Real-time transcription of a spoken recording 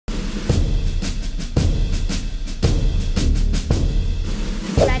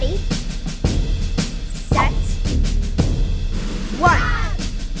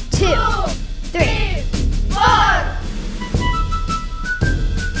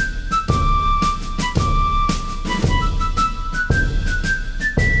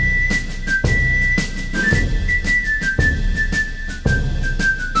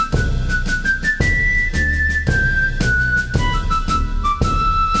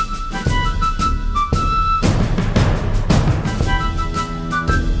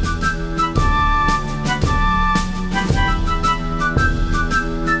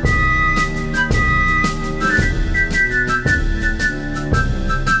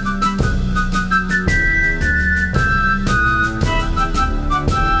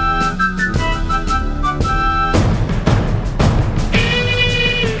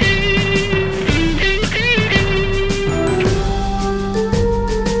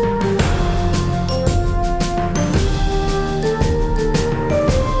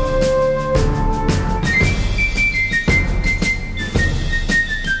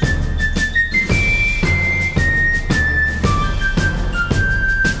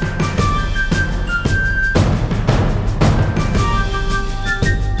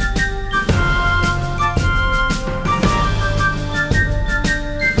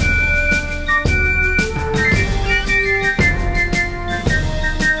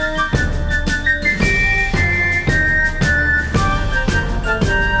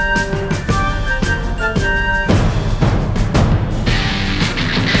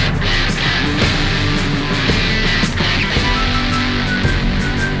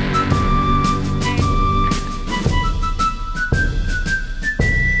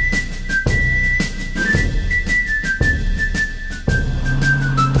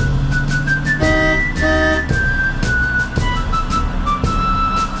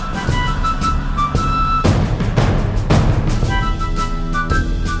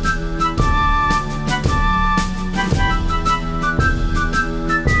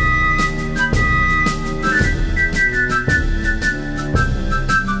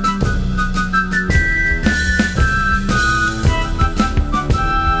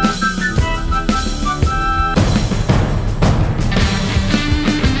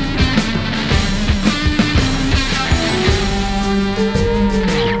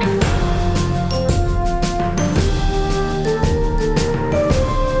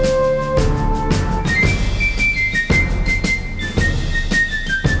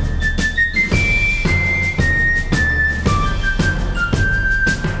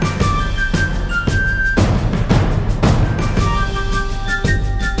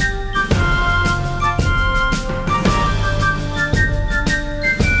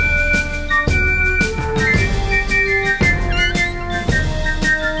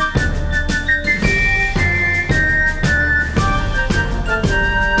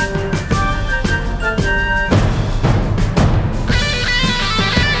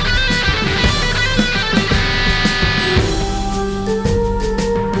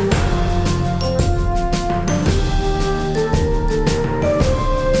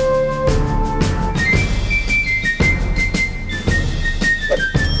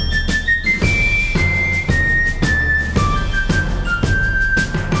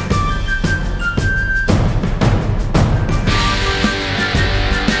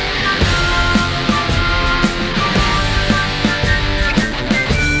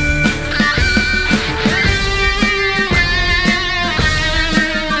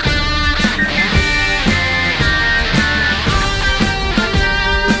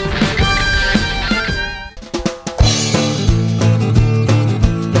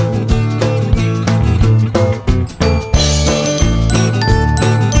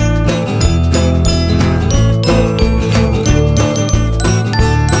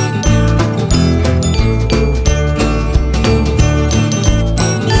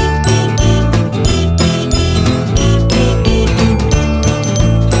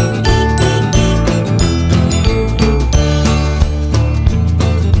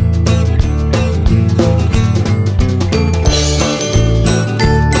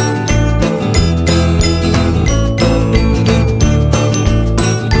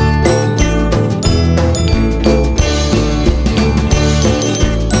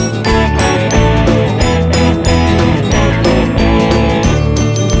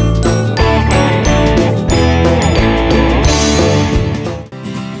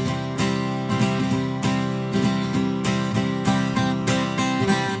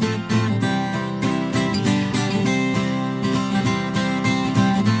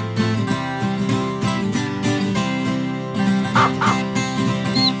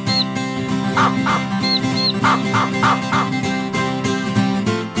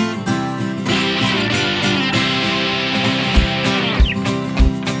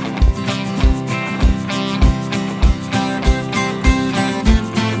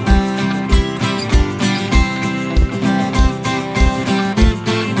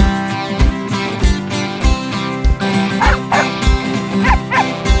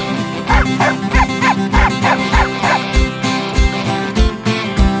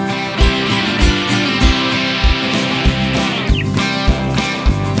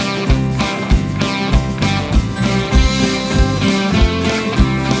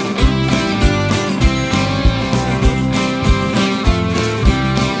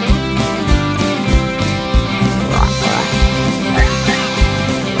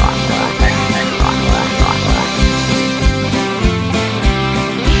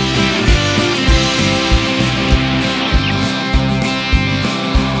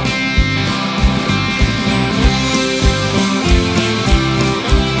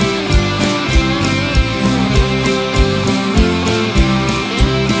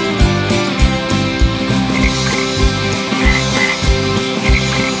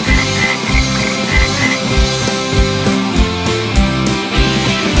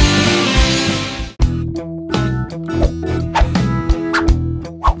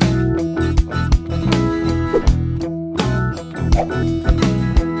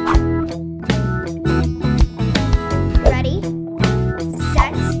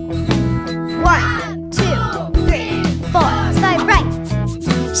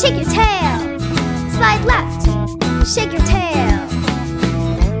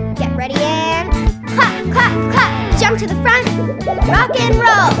Jump to the front, rock and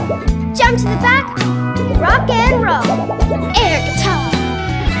roll. Jump to the back, rock and roll. Air guitar.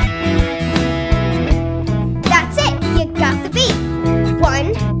 That's it, you got the beat.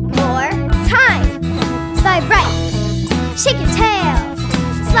 One more time. Slide right, shake your tail.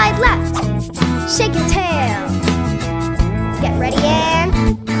 Slide left, shake your tail. Get ready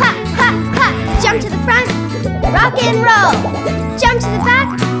and clap, clap, clap. Jump to the front, rock and roll. Jump to the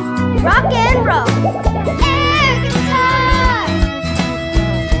back, rock and roll. Air guitar!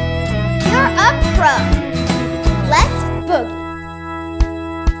 You're a pro. Let's boogie.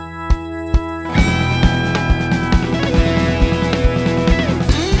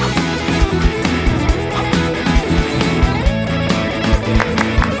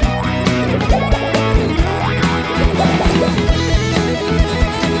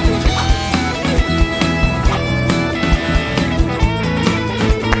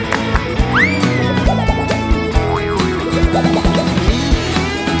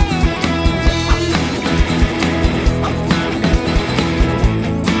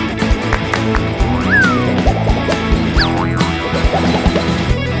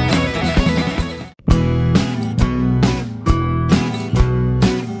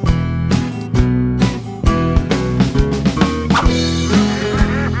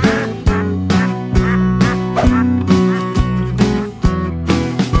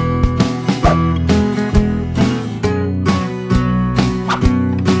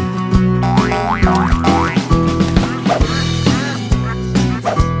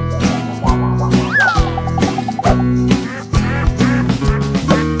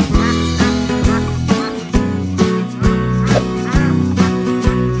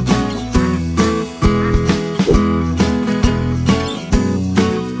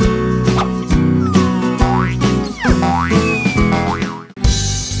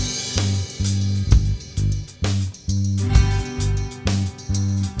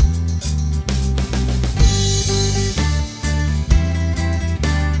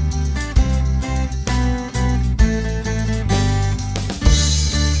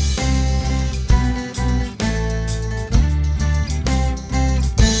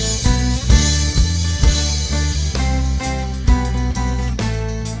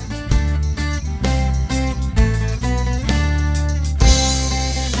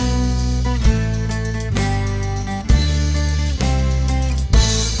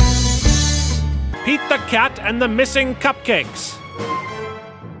 Pete the Cat and the Missing Cupcakes.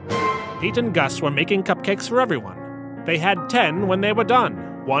 Pete and Gus were making cupcakes for everyone. They had 10 when they were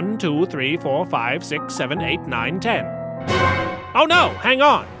done. 1, 2, 3, 4, 5, 6, 7, 8, 9, 10. Oh no, hang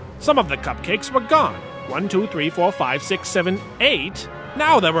on. Some of the cupcakes were gone. 1, 2, 3, 4, 5, 6, 7, 8.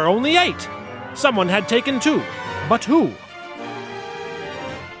 Now there were only 8. Someone had taken 2. But who?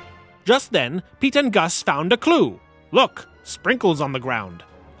 Just then, Pete and Gus found a clue. Look, sprinkles on the ground.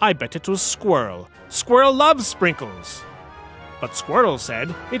 I bet it was Squirrel. Squirrel loves sprinkles. But Squirrel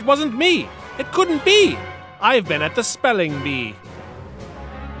said, it wasn't me. It couldn't be. I've been at the spelling bee.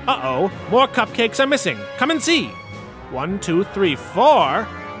 Uh-oh, more cupcakes are missing. Come and see. 1, 2, 3, 4.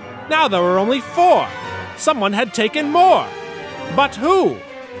 Now there were only 4. Someone had taken more. But who?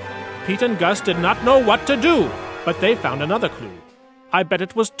 Pete and Gus did not know what to do, but they found another clue. I bet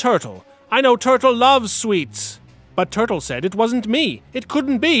it was Turtle. I know Turtle loves sweets. But Turtle said it wasn't me. It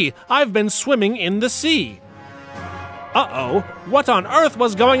couldn't be. I've been swimming in the sea. Uh-oh, what on earth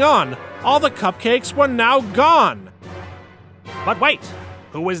was going on? All the cupcakes were now gone. But wait,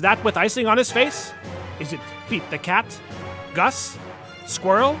 who is that with icing on his face? Is it Pete the Cat, Gus,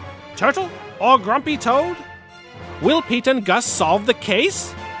 Squirrel, Turtle, or Grumpy Toad? Will Pete and Gus solve the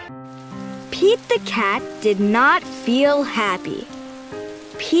case? Pete the Cat did not feel happy.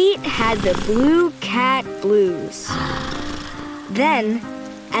 Pete had the blue cat blues. Then,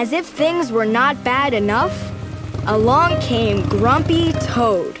 as if things were not bad enough, along came Grumpy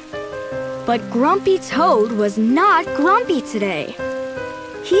Toad. But Grumpy Toad was not grumpy today.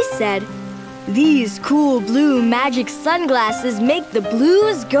 He said, "These cool blue magic sunglasses make the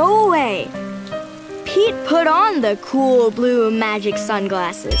blues go away." Pete put on the cool blue magic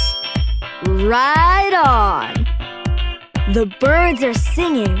sunglasses. Right on! The birds are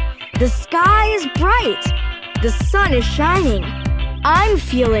singing, the sky is bright, the sun is shining. I'm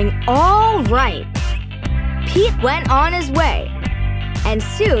feeling all right. Pete went on his way, and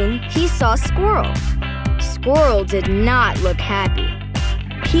soon he saw Squirrel. Squirrel did not look happy.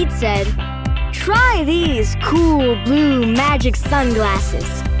 Pete said, "Try these cool blue magic sunglasses.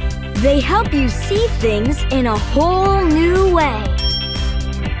 They help you see things in a whole new way."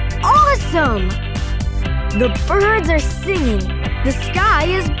 Awesome! The birds are singing, the sky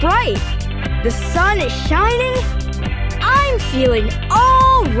is bright, the sun is shining. I'm feeling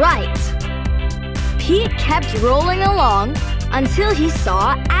all right. Pete kept rolling along until he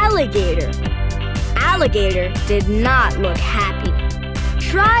saw Alligator. Alligator did not look happy.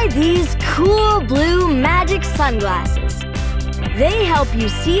 Try these cool blue magic sunglasses. They help you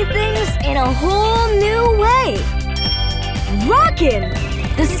see things in a whole new way. Rockin'!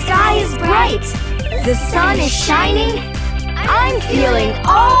 The sky is bright. The sun is shining. I'm feeling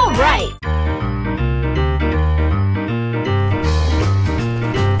all